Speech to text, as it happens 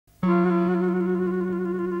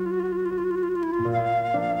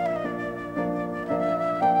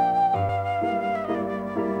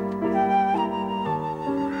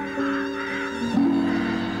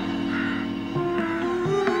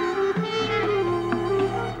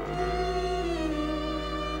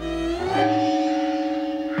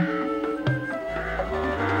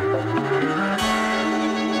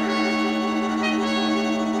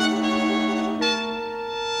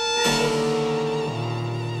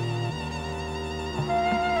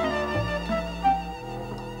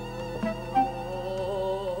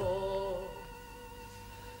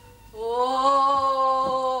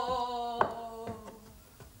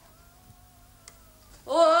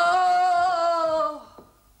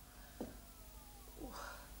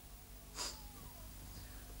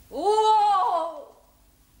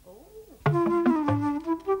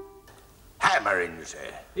you say?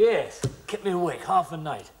 Yes, kept me awake half the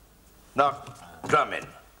night. Not drumming?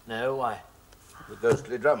 No, why? The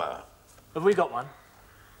ghostly drummer? Have we got one?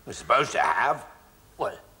 We're supposed to have.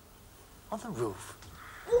 What? On the roof?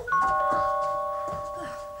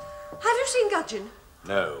 Have you seen Gudgeon?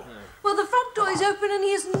 No. Well, the front door is open and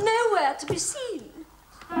he is nowhere to be seen.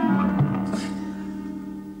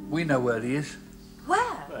 We know where he is.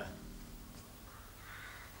 Where?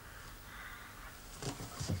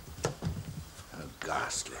 How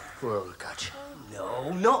ghastly. Poor old Gudgeon.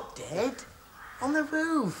 No, not dead. On the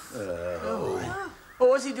roof. Oh,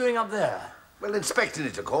 what's he doing up there? Well, inspecting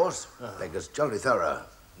it, of course. Beggar's jolly thorough.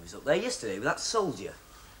 He was up there yesterday with that soldier.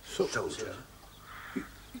 Soldier?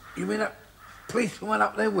 You mean that policeman went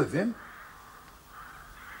up there with him?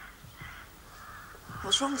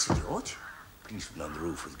 What's wrong, Sir George? Policeman on the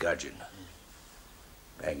roof with Gudgeon.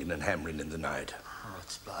 Banging and hammering in the night. Oh,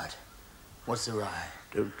 it's bad. What's the rye?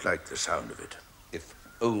 Don't like the sound of it. If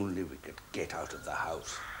only we could get out of the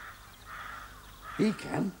house. He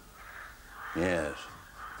can. Yes.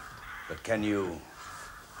 But can you?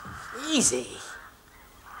 Easy.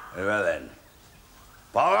 Very well, then.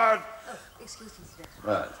 Forward! Oh, excuse me, sir.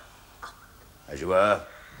 Right. As you were.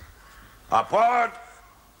 Upward!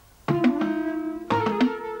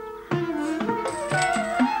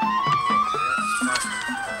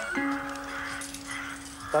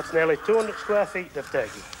 That's nearly 200 square feet they've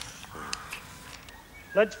taken.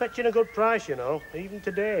 Lead's fetching a good price, you know, even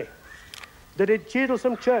today. They did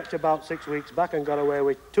Cheadlesome Church about 6 weeks back and got away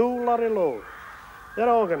with 2 lorry loads. They're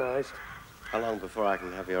organised. How long before I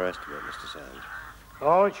can have your estimate, Mr. Sands?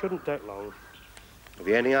 Oh, it shouldn't take long. Have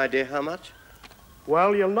you any idea how much?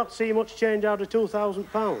 Well, you'll not see much change out of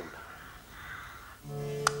 £2,000.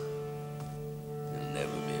 You'll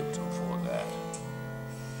never be able to afford that.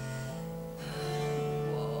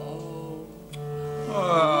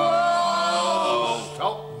 Oh,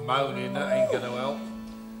 stop moaning, that ain't gonna help.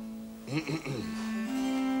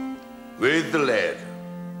 With the lead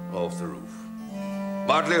off the roof.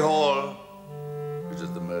 Motley Hall is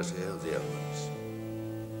at the mercy of the elements.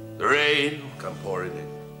 The rain will come pouring in.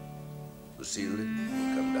 The ceiling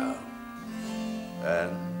will come down.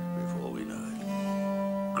 And before we know it,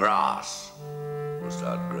 grass will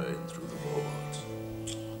start growing through the floorboards.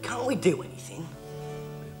 Can't we do anything?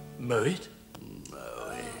 Mow it?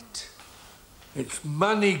 Mow it. It's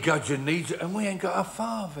money Gudgeon needs, and we ain't got a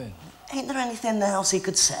farthing. Ain't there anything in the house he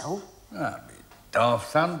could sell? Ah,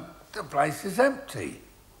 daft son, the place is empty.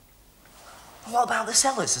 What about the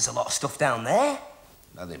cellars? There's a lot of stuff down there.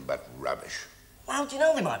 Nothing but rubbish. How do you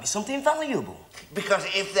know there might be something valuable? Because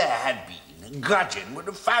if there had been, Gudgeon would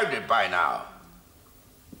have found it by now.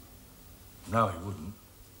 No, he wouldn't,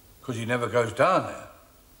 because he never goes down there.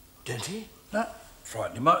 Don't he? No,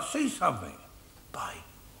 frightened he might see something. By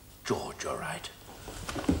George, you're right.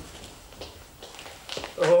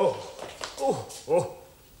 Oh.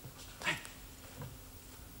 Hey,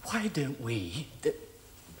 why don't we...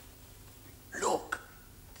 Look.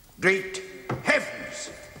 Great heavens!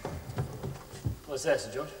 What's that,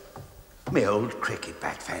 Sir George? Me old cricket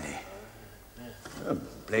bat, Fanny.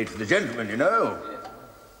 Played for the gentleman, you know.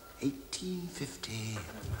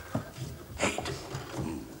 1858.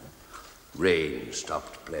 Rain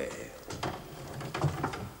stopped play.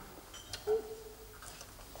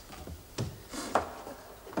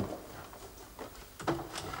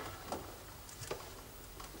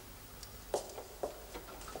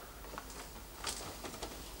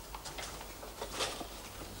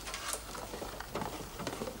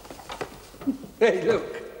 Hey,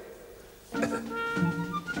 look.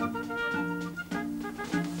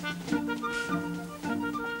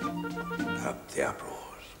 Up the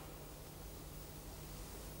uproars.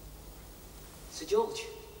 Sir George?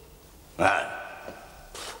 No.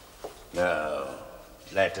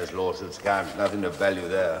 Letters, lawsuits, scams, nothing of value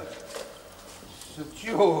there. Sir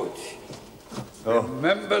George. Oh.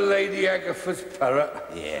 Remember Lady Agatha's parrot?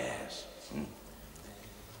 Yes.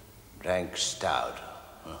 Drank stout.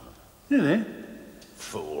 Did he?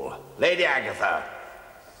 Fool. Lady Agatha.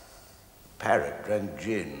 Parrot drank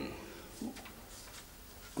gin.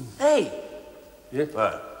 Hey, Yeah.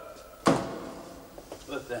 What?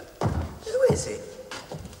 What's that? who is it?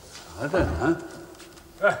 I don't know.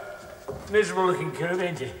 Miserable looking cove,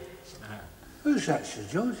 ain't he? Who's that, Sir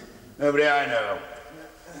George? Nobody I know.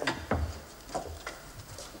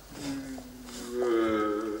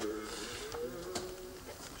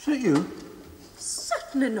 Is it you?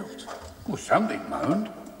 Certainly not. Well, something moaned.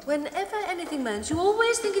 Whenever anything moans, you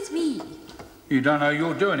always think it's me. You don't know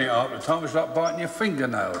you're doing it half the time. It's like biting your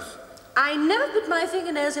fingernails. I never put my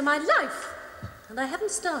fingernails in my life, and I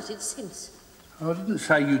haven't started since. I didn't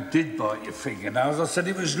say you did bite your fingernails. I said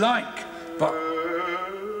it was like, but...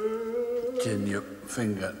 in your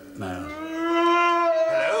fingernails.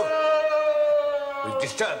 Hello? We've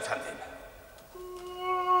disturbed something.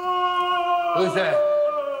 Who's there?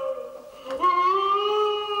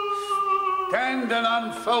 Stand and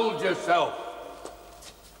unfold yourself.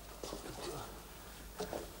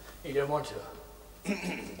 You don't want to?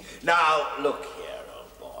 Now, look here,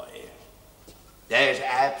 old boy. There's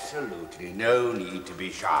absolutely no need to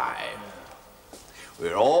be shy.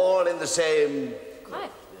 We're all in the same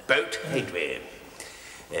boat, ain't we?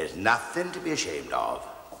 There's nothing to be ashamed of.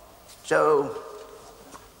 So,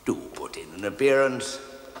 do put in an appearance.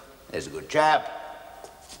 There's a good chap.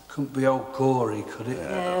 Couldn't be old Corey, could it?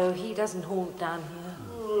 No, he doesn't haunt down here.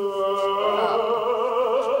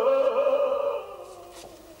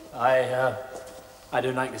 I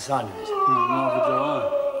don't like the sound of it. Neither do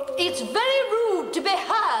I. It's very rude to be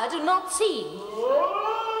heard and not seen.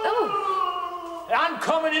 Oh.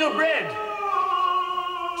 Uncommon little bread.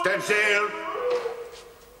 Stand still.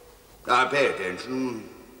 Now, pay attention.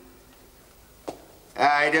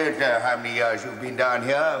 I don't know how many years you've been down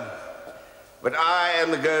here, but I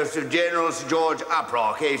am the ghost of General Sir George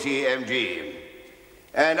Uprock, ACMG.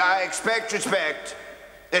 And I expect respect,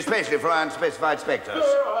 especially for unspecified spectres.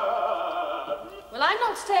 Well, I'm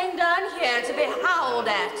not staying down here to be howled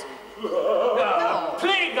at. No.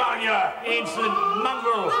 Plague on you, insolent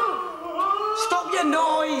mongrel. Stop your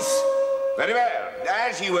noise! Very well.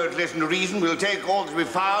 As he won't listen to reason, we'll take all that we've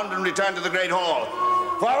found and return to the Great Hall.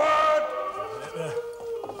 Forward!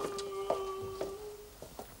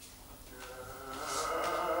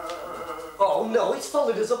 Oh, no, it's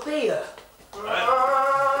followed us up here.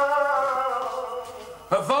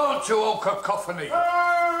 Avaunt, you old cacophony.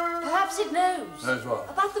 Perhaps it knows. Knows what?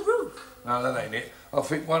 About the roof. No, that ain't it. I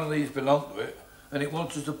think one of these belonged to it, and it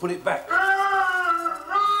wants us to put it back.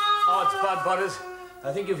 Oh, it's Bud Butters.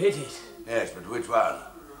 I think you've hit it. Yes, but which one?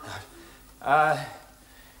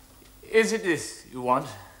 Is it this you want?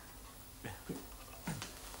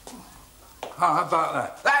 How about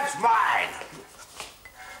that? That's mine!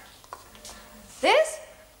 This?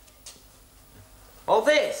 Oh,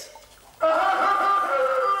 this?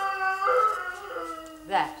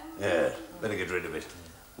 That. Yeah, better get rid of it.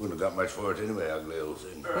 Wouldn't have got much for it anyway, ugly old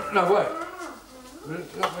thing. No, wait.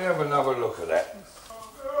 Let me have another look at that.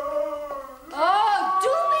 Oh, do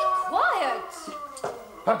be quiet.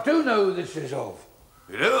 I do know who this is of.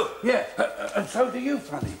 You do? Yeah, and so do you,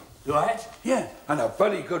 Fanny. Do I? Yeah, and a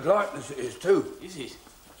bloody good likeness it is, too. Is it?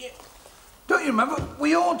 Yeah. Don't you remember?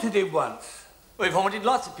 We haunted him once. We've haunted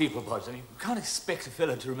lots of people, Buds. I mean, you can't expect a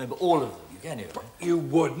fella to remember all of them, can you? You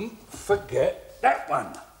wouldn't forget that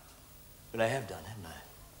one. But I have done, haven't I?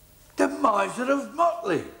 The miser of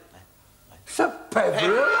Motley. Sir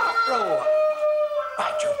Peveril Uproar.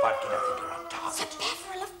 Right, you bumpkin, I think you're on top. Sir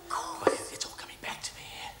Peveril, of course. Well, it's all coming back to me.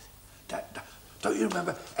 Don't you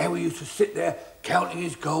remember how he used to sit there counting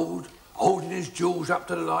his gold, holding his jewels up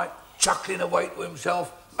to the light, chuckling away to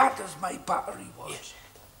himself? Mad as May butter he was. Yes.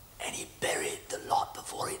 And he buried the lot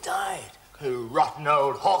before he died. You rotten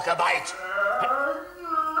old hawkabite.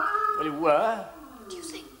 Well, you were? Do you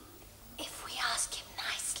think if we ask him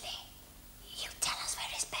nicely, he'll tell us where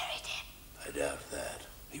he's buried in? I doubt that.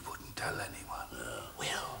 He wouldn't tell anyone. No.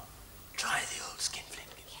 Well, try the old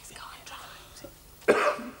skinflint. Yes, go on, try.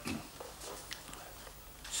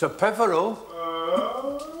 Sir Peveril.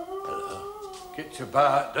 Gets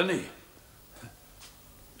about, doesn't he?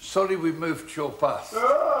 Sorry we moved your bus.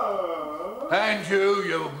 And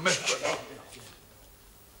you missed it.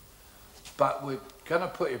 But we're going to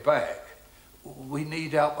put it back. We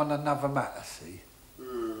need help on another matter, see?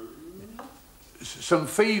 Some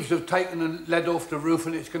thieves have taken the lead off the roof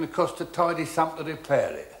and it's going to cost a tidy sum to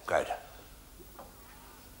repair it. Good.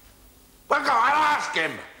 Well, go on, ask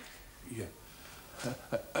him. Yeah.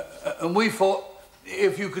 And we thought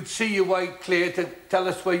if you could see your way clear to tell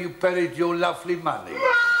us where you buried your lovely money.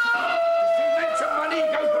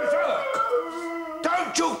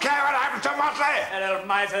 Don't you care what happens to Motley? That old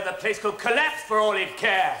miser, the place could collapse for all he'd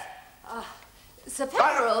care. Sir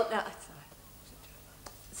Peveril, no, sorry.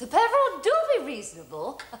 Sir Peveril, do be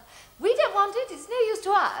reasonable. We don't want it, it's no use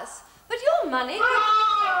to us. But your money... See?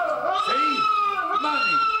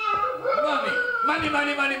 Money.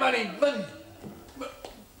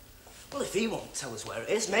 Well, if he won't tell us where it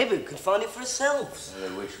is, maybe we could find it for ourselves. I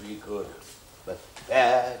wish we could. But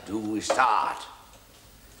where do we start?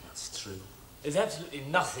 That's true. There's absolutely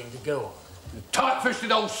nothing to go on.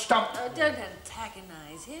 Tight-fisted old stump. Oh, don't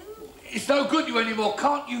antagonize him. It's no good you anymore,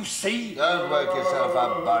 can't you see? Don't work yourself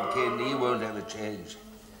up, Bodkin. He won't ever change.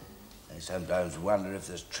 I sometimes wonder if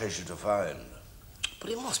there's treasure to find. But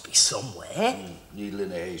it must be somewhere. Needle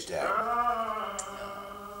in a haystack.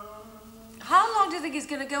 How long do you think he's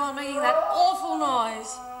going to go on making that awful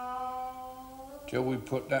noise? Till we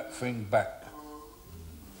put that thing back.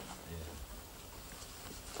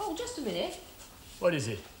 Oh, just a minute. What is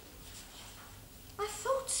it? I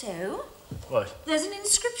thought so. What? There's an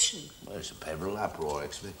inscription. Well, it's a Peveril uproar, I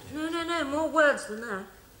expect. No, more words than that.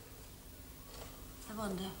 I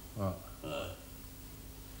wonder. What?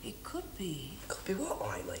 It could be Could be what,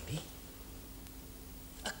 like, maybe?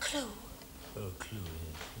 a clue. Oh, a clue,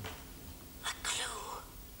 yeah. A clue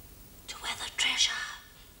to where the treasure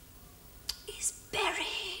is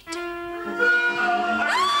buried.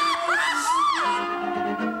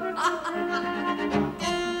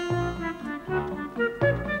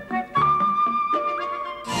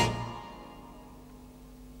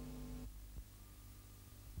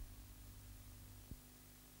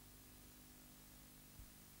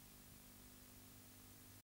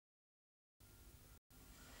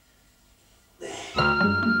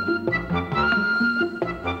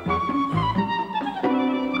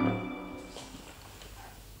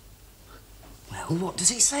 Well, what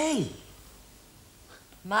does it say?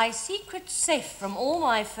 My secret safe from all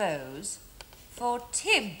my foes, for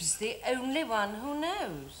Tibbs, the only one who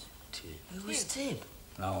knows. Who was Tib?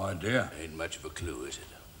 No idea. Ain't much of a clue, is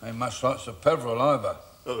it? Ain't much like Sir Peveril either.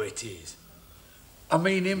 Oh, it is. I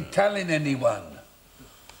mean him telling anyone.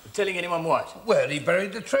 Telling anyone what? Well, he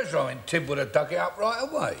buried the treasure. I mean, Tib would have dug it up right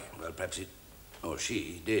away. Well, perhaps it... or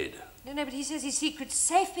she did. No, but he says his secret's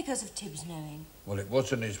safe because of Tibbs knowing. Well, it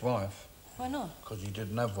wasn't his wife, Why not? because he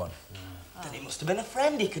didn't have one. Then he must have been a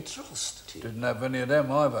friend he could trust. Didn't have any of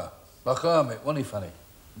them either. Like Hermit, wasn't he funny?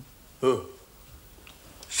 Who?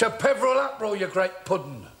 Sir Peveril Uproar, you great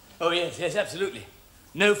puddin'. Oh, yes, absolutely.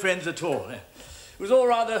 No friends at all. It was all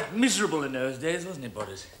rather miserable in those days, wasn't it,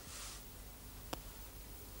 Bodders?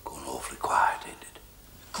 Gone awfully quiet, ain't it?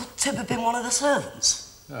 Could Tib have been one of the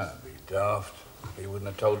servants? That'd be daft. He wouldn't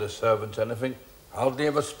have told the servants anything. Hardly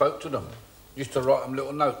ever spoke to them. Used to write them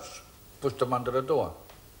little notes, pushed them under the door.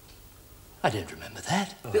 I don't remember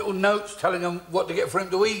that. Little notes telling him what to get for him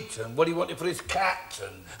to eat and what he wanted for his cat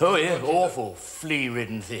and... Oh, yeah, awful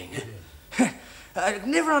flea-ridden thing. Yeah. I could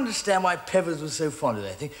never understand why Pevers was so fond of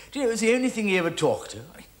that thing. Do you know, it was the only thing he ever talked to.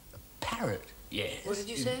 A parrot. Yes. What did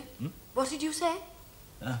you say? What did you say?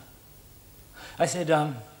 I said,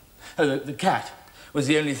 the cat was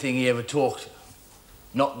the only thing he ever talked to.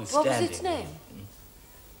 Notwithstanding... What was its name?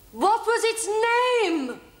 What was its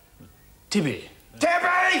name? Tibby.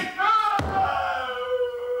 Tibby!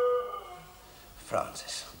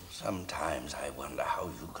 Francis, sometimes I wonder how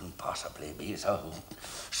you can possibly be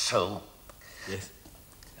so... Yes?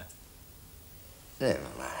 Never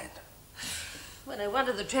mind. Well, no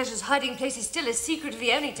wonder the treasure's hiding place is still a secret if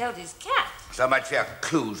he only told his cat. So much for your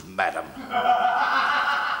clues, madam.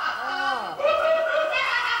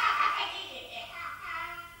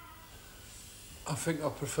 I think I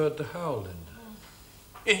preferred the Howland.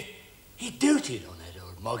 He doted on that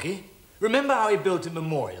old Moggy. Remember how he built a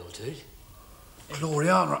memorial to it?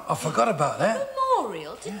 Gloriana, I forgot about that.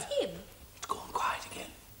 Memorial to Tib. It's gone quiet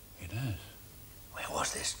again. It has. Where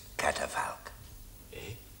was this catafalque?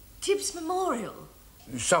 Tib's memorial.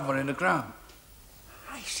 Somewhere in the ground.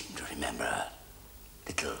 I seem to remember a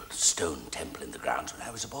little stone temple in the grounds when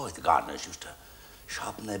I was a boy. The gardeners used to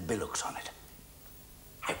sharpen their billocks on it.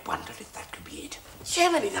 I wondered if that could be it.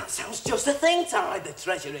 Gemini, that sounds just the thing to hide the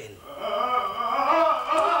treasure in. Hit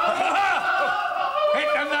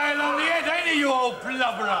the nail on the head, ain't it, you old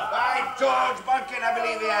blubberer? By George Bodkin, I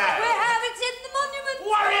believe he has. We have it in the monument.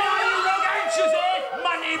 Worried are you, rogue anxious, eh?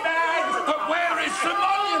 Money bag! But where is the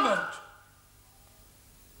monument?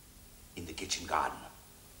 In the kitchen garden.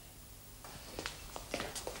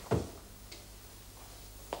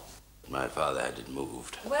 My father had it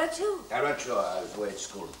moved. Where to? I'm not sure. I was away at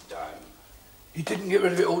school at the time. He didn't get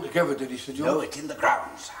rid of it altogether, did he, Sir George? No, it's in the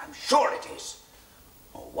grounds. I'm sure it is.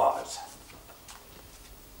 Or was.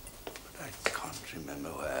 But I can't remember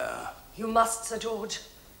where. You must, Sir George.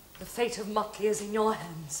 The fate of Motley is in your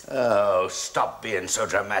hands. Oh, stop being so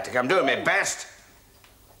dramatic. I'm doing my best.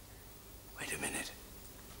 Wait a minute.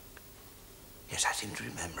 Yes, I seem to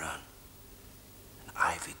remember an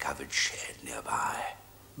ivy-covered shed nearby.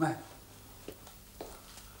 Man,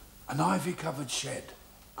 an ivy-covered shed.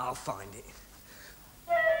 I'll find it.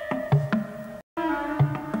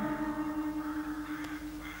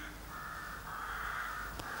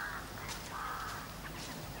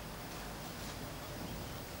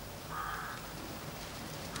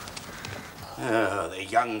 Oh, the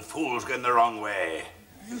young fool's going the wrong way.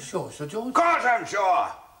 Are you sure, Sir George? Of course I'm sure.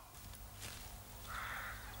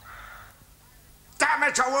 Damn Damn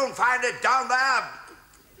it, I won't find it down there.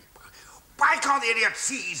 Why can't the idiot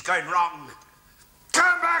see he's going wrong?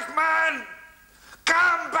 Come back, man!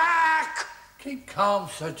 Come back! Keep calm,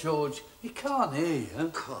 Sir George. He can't hear you.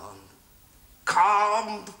 Calm.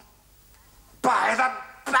 Calm. By the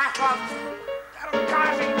battle of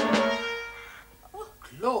Delcati.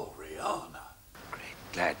 Gloriana. Great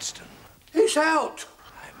Gladstone. He's out.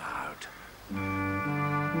 I'm out.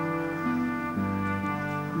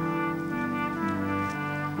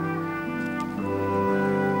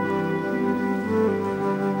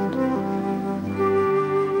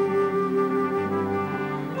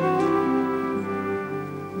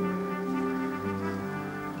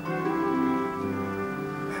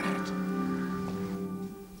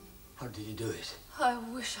 How did you do it? I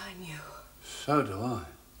wish I knew. So do I.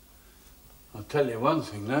 I'll tell you one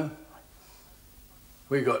thing, though.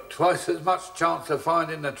 We got twice as much chance of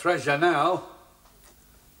finding the treasure now.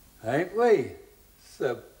 Ain't we,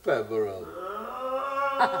 Sir Peveril?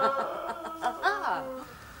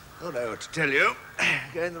 Don't know what to tell you.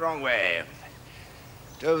 Going the wrong way.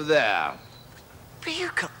 It's over there. But you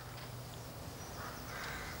can't...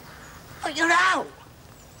 Oh, you're out!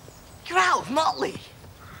 You're out of Motley!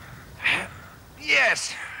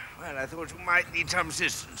 Yes. Well, I thought you might need some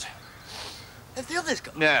assistance. Have the others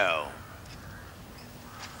gone? No.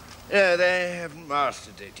 No, they haven't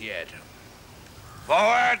mastered it yet.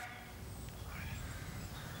 Forward!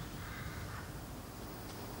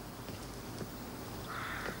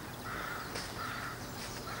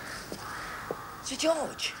 Sir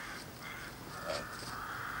George.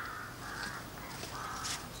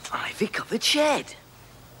 Ivy covered shed.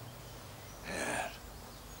 Yes.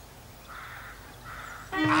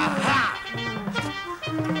 Aha!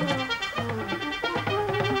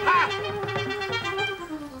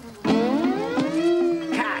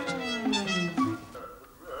 Cat.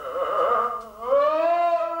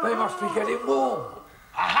 They must be getting warm.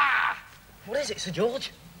 Aha! What is it, Sir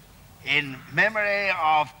George? In memory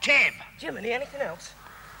of Tib, Jiminy, anything else?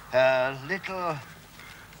 her little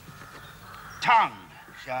tongue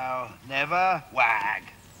shall never wag.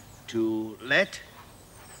 To let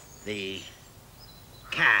the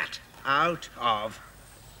cat out of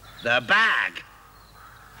the bag.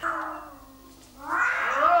 Oh,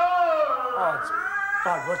 it's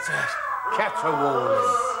bad. What's that?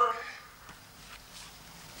 Caterwauling.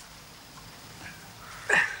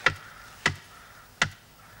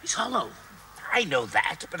 It's hollow. I know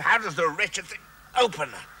that, but how does the wretched thing open?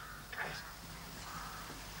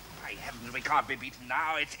 By heavens, we can't be beaten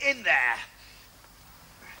now. It's in there.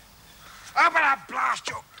 Open up, blast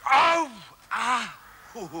you! Oh! Ah!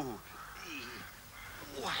 Ooh.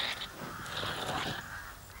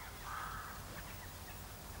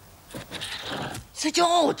 Sir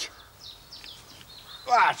George!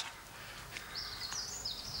 What?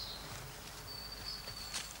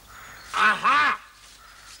 Aha!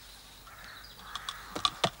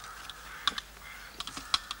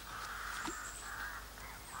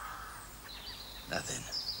 Nothing.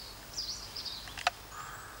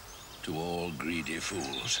 To all greedy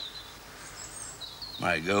fools.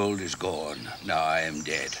 My gold is gone. Now I am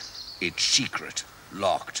dead. Its secret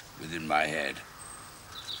locked within my head.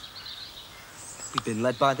 We've been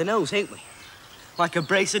led by the nose, ain't we? Like a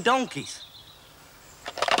brace of donkeys.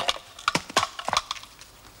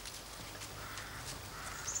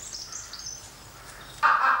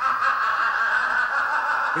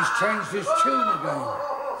 He's changed his tune again.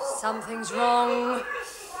 Something's wrong.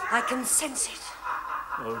 I can sense it.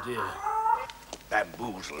 Oh, dear.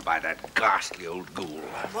 Bamboozled by that ghastly old ghoul.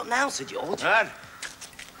 What now, Sir George? What?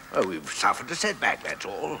 Oh, we've suffered a setback, that's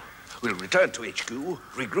all. We'll return to HQ,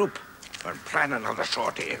 regroup, and plan another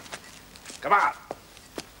sortie. Come on.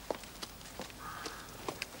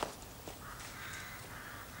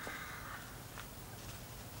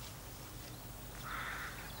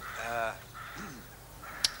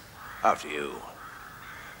 After you.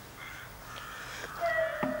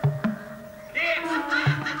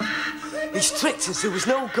 He's tricked us. There was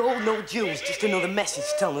no gold, no jewels, just another message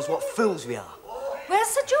telling us what fools we are. Where's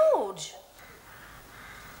Sir George?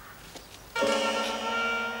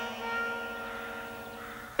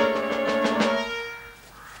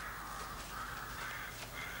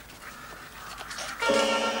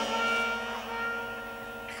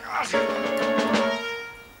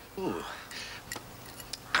 Ooh.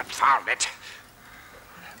 Confound it.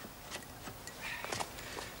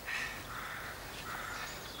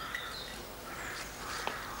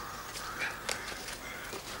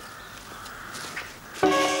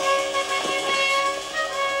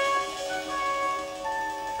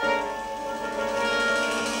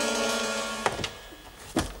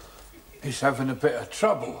 He's having a bit of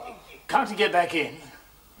trouble. Can't he get back in?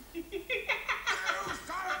 Do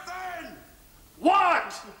something!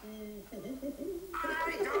 What? I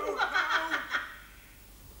don't know!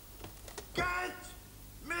 Get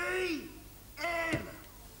me in!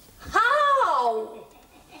 How?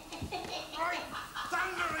 Like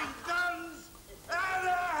thundering guns!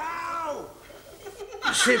 Anyhow!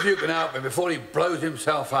 See if you can help him before he blows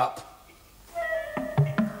himself up.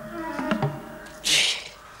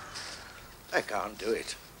 I can't do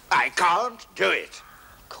it. I can't do it.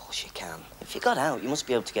 Of course you can. If you got out, you must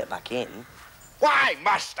be able to get back in. Why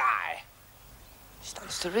must I?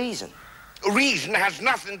 Stands to reason. Reason has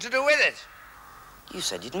nothing to do with it. You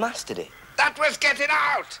said you'd mastered it. That was getting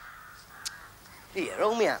out. Here,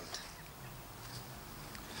 hold me hand.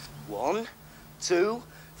 1, 2,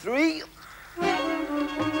 3.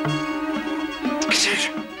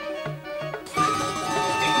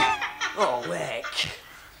 Oh, heck.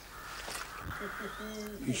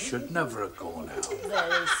 You should never have gone out.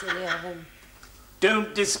 Very silly of him.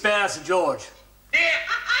 Don't despair, Sir George.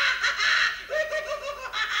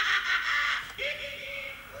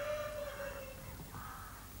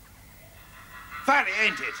 Funny,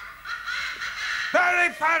 ain't it? Very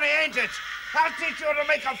funny, ain't it? I'll teach you to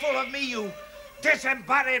make a fool of me, you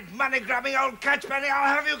disembodied, money-grabbing old catchpenny.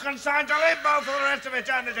 I'll have you consigned to limbo for the rest of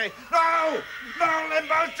eternity. No! No,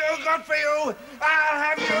 limbo's too good for you. I'll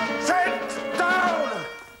have you sent down!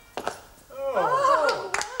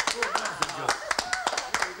 Oh.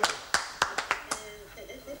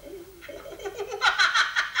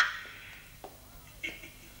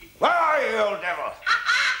 Where are you, you old devil?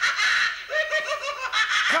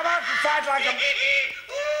 Come out and fight like a...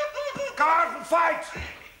 Come out and fight!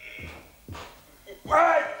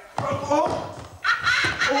 Wait! Oh!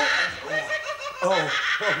 Oh! Oh!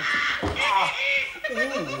 Oh!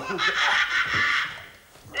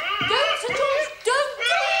 Don't, Sir George, don't do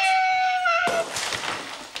it!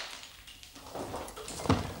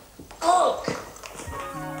 Look!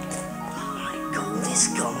 My gold is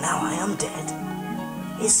gone now I am dead.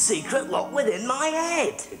 His secret locked within my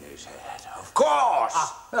head. In his head, of course!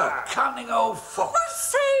 A cunning old fox. You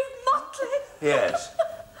saved Motley. Yes.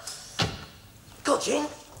 Gudgeon?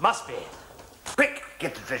 Must be. Quick,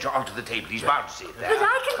 get the treasure onto the table. He's bound to see it there. But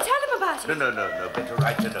I can tell him about it. No. Better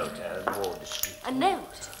write a note, more discreet. A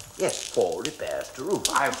note? Yes, for repairs to roof.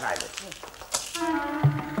 I'll sign it.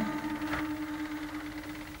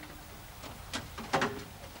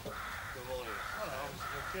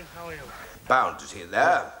 How are you? Bound to see it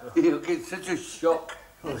there. He'll get such a shock.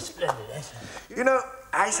 Oh, splendid, eh? You know,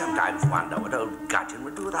 I sometimes wonder what old Gudgeon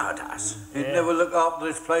would do without us. He'd never look after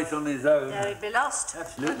this place on his own. There he'd be lost.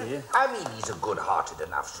 Absolutely, yeah. I mean, he's a good-hearted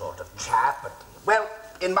enough sort of chap, but, well,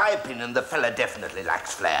 in my opinion, the fella definitely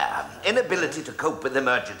lacks flair. Inability to cope with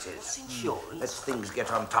emergencies. Insurance? Lets things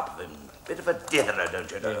get on top of him. Bit of a ditherer,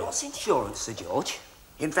 don't you know? What's insurance, Sir George?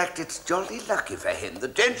 In fact, it's jolly lucky for him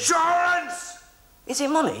that... Insurance! Is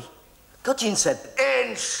it money? Gudgeon said...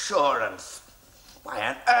 Insurance. Why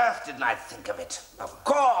on earth didn't I think of it? Of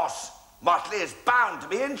course! Motley is bound to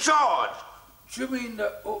be insured. Do you mean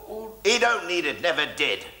that all... He don't need it, never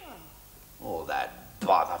did. All that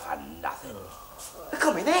bother for nothing. They're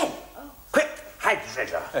coming in. Quick, hide the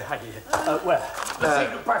treasure. Where?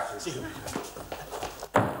 Secret passage.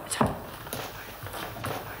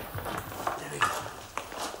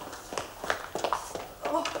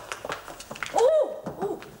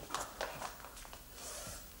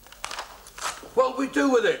 What'll we do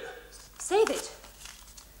with it? Save it.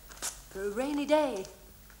 For a rainy day.